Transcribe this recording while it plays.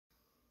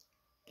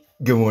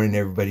Good morning,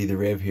 everybody. The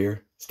Rev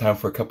here. It's time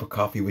for a cup of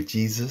coffee with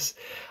Jesus.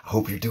 I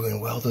hope you're doing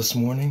well this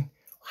morning.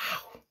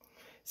 Wow.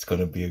 It's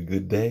going to be a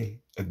good day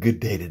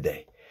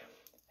today.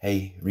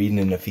 Hey, reading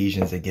in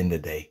Ephesians again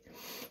today,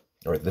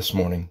 or this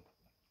morning.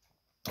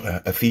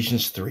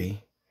 Ephesians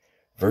 3,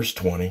 verse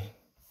 20.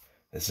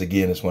 This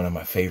again is one of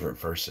my favorite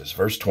verses.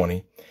 Verse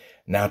 20.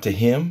 Now to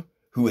him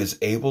who is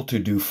able to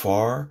do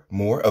far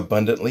more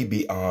abundantly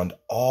beyond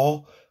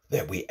all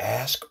that we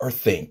ask or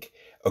think,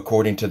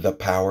 according to the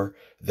power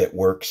that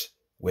works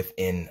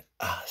within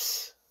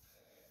us.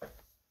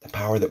 The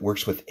power that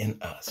works within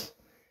us.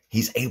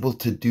 He's able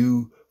to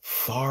do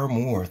far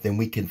more than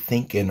we can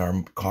think in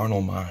our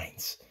carnal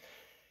minds.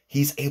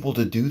 He's able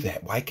to do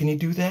that. Why can he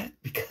do that?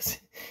 Because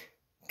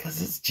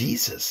it's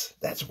Jesus.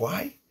 That's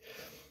why.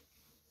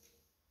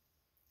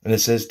 And it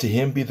says, to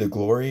him be the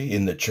glory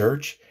in the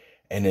church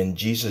and in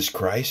Jesus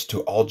Christ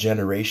to all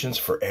generations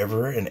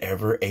forever and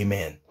ever.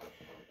 Amen.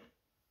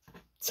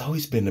 It's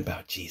always been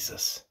about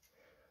Jesus.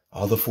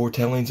 All the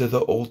foretellings of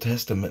the Old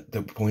Testament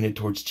that pointed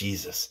towards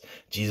Jesus.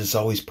 Jesus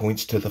always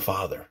points to the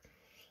Father.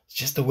 It's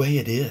just the way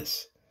it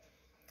is.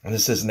 And it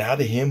says, now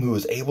to him who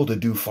is able to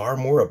do far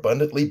more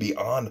abundantly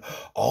beyond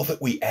all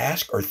that we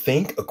ask or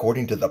think,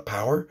 according to the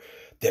power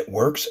that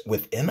works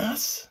within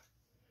us.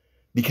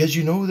 Because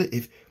you know that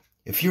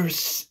if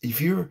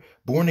you're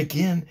born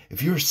again,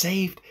 if you're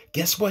saved,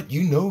 guess what?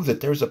 You know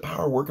that there's a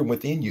power working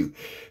within you.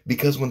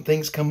 Because when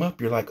things come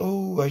up, you're like,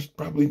 oh, I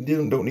probably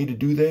don't need to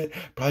do that.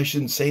 Probably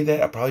shouldn't say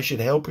that. I probably should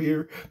help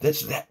here.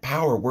 That's that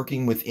power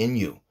working within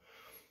you.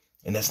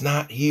 And that's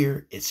not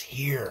here. It's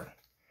here.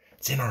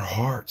 It's in our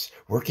hearts,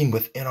 working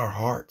within our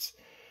hearts,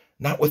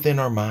 not within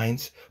our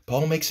minds.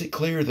 Paul makes it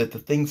clear that the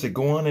things that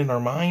go on in our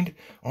mind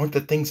aren't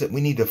the things that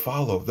we need to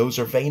follow. Those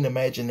are vain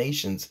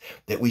imaginations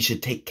that we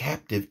should take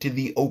captive to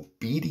the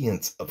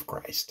obedience of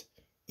Christ.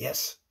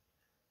 Yes.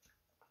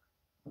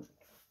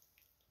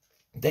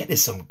 That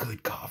is some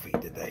good coffee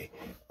today.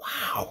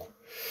 Wow.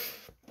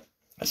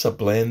 That's a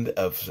blend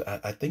of,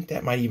 I think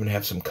that might even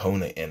have some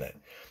Kona in it.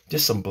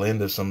 Just some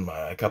blend of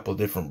a couple of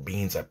different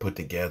beans I put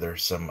together.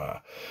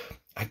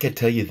 I could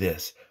tell you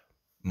this,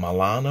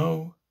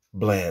 Milano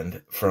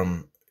blend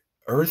from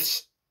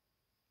Earth's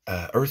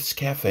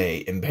Cafe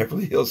in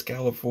Beverly Hills,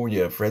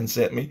 California. A friend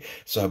sent me,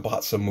 so I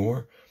bought some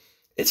more.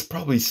 It's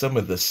probably some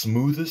of the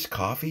smoothest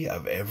coffee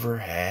I've ever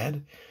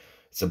had.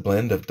 It's a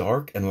blend of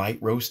dark and light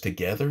roast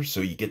together,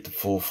 so you get the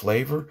full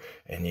flavor,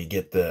 and you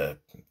get the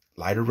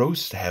lighter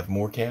roast to have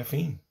more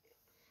caffeine.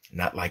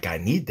 Not like I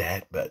need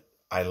that, but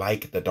I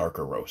like the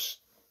darker roast.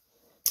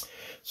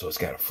 So it's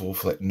got a full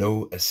flavor,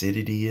 no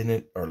acidity in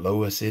it, or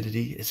low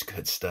acidity. It's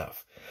good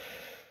stuff.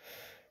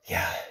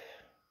 Yeah.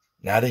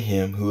 Now to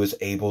him who is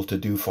able to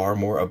do far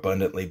more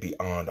abundantly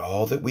beyond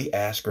all that we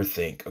ask or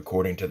think,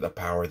 according to the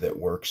power that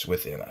works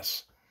within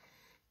us.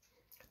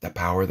 The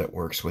power that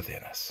works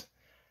within us.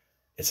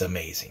 It's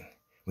amazing.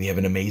 We have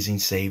an amazing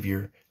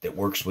Savior that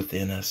works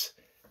within us.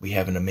 We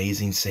have an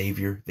amazing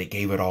Savior that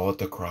gave it all at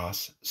the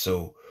cross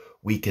so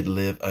we could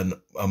live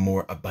a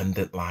more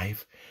abundant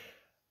life.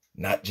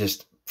 Not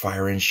just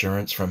fire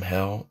insurance from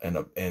hell and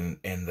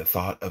the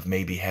thought of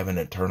maybe having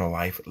eternal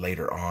life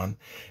later on,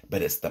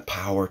 but it's the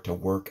power to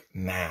work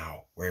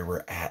now, where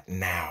we're at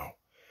now.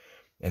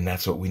 And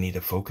that's what we need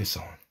to focus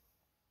on.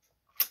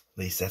 At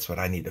least that's what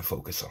I need to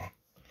focus on.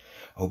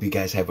 I hope you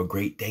guys have a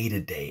great day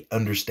today,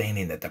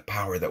 understanding that the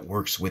power that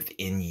works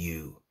within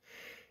you,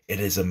 it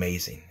is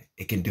amazing.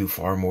 It can do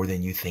far more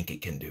than you think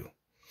it can do.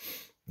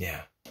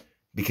 Yeah.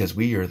 Because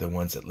we are the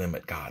ones that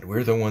limit God.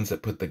 We're the ones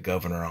that put the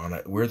governor on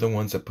it. We're the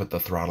ones that put the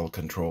throttle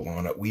control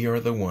on it. We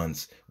are the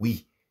ones, we're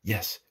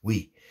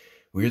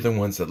the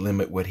ones that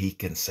limit what he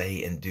can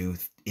say and do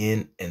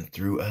in and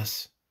through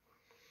us.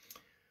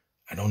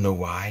 I don't know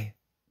why.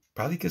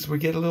 Probably because we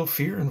get a little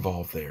fear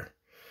involved there.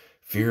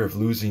 Fear of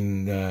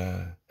losing,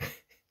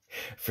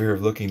 fear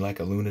of looking like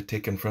a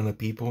lunatic in front of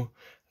people.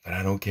 But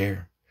I don't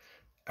care.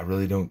 I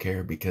really don't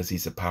care, because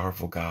he's a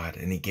powerful God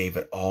and he gave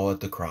it all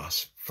at the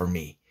cross for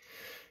me.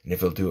 And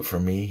if he'll do it for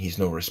me, he's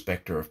no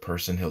respecter of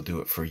person. He'll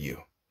do it for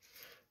you.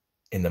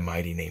 In the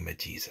mighty name of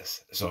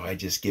Jesus. So I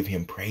just give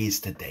him praise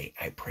today.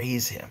 I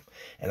praise him.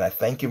 And I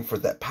thank him for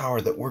that power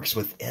that works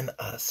within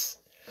us.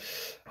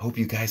 I hope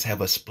you guys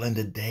have a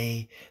splendid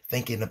day,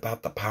 thinking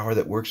about the power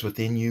that works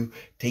within you,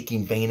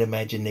 taking vain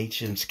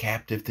imaginations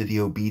captive to the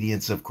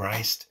obedience of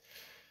Christ.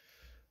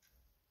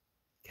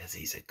 Because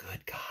he's a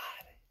good God.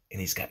 And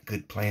he's got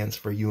good plans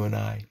for you and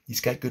I.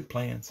 He's got good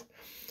plans.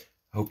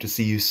 Hope to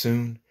see you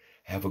soon.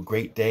 Have a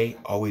great day,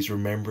 always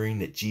remembering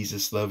that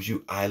Jesus loves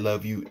you. I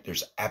love you.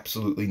 There's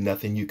absolutely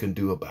nothing you can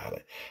do about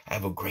it.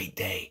 Have a great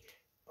day,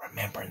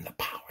 remembering the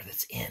power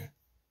that's in.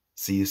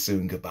 See you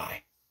soon.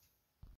 Goodbye.